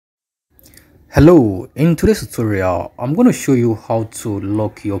Hello, in today's tutorial I'm going to show you how to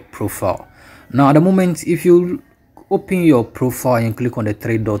lock your profile. Now at the moment, if you open your profile and click on the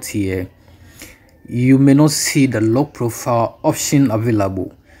three dots here, you may not see the lock profile option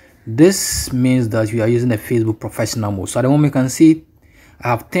available. This means that you are using a Facebook professional mode. So at the moment you can see I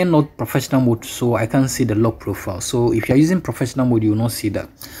have turned on professional mode, so I can't see the lock profile. So if you are using professional mode, you will not see that.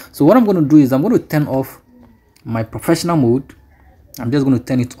 So what I'm going to do is I'm going to turn off my professional mode. I'm just going to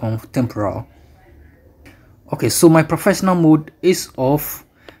turn it on temporal. Okay, so my professional mode is off.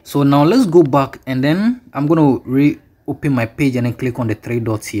 So now let's go back, and then I'm going to reopen my page and then click on the three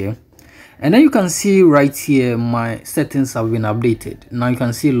dots here, and then you can see right here my settings have been updated. Now you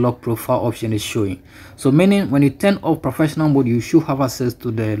can see lock profile option is showing. So meaning when you turn off professional mode, you should have access to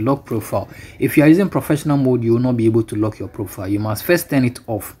the lock profile. If you are using professional mode, you will not be able to lock your profile. You must first turn it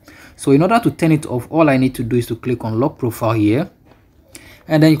off. So in order to turn it off, all I need to do is to click on lock profile here,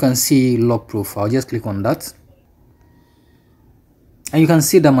 and then you can see lock profile. Just click on that, and you can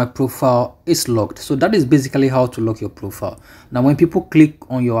see that my profile is locked. So that is basically how to lock your profile. Now when people click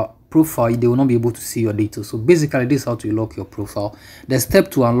on your profile, they will not be able to see your data. So basically this is how to lock your profile. The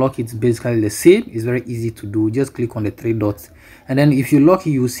step to unlock it is basically the same. It's very easy to do. Just click on the three dots, and then if you lock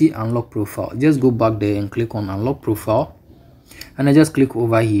it, you will see unlock profile. Just go back there and click on unlock profile, and then just click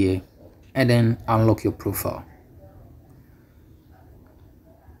over here and then unlock your profile.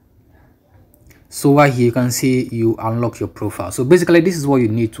 So right here you can see you unlock your profile. So basically this is what you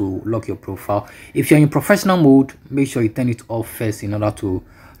need to lock your profile. If you're in professional mode, make sure you turn it off first in order to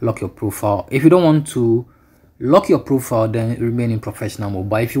lock your profile. If you don't want to lock your profile, then remain in professional mode.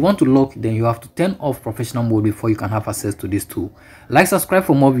 But if you want to lock, then you have to turn off professional mode before you can have access to this tool. Like, subscribe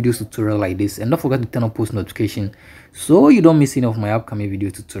for more videos tutorials like this, and don't forget to turn on post notification so you don't miss any of my upcoming video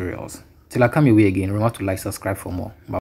tutorials. Till I come your way again, remember to like, subscribe for more. Bye.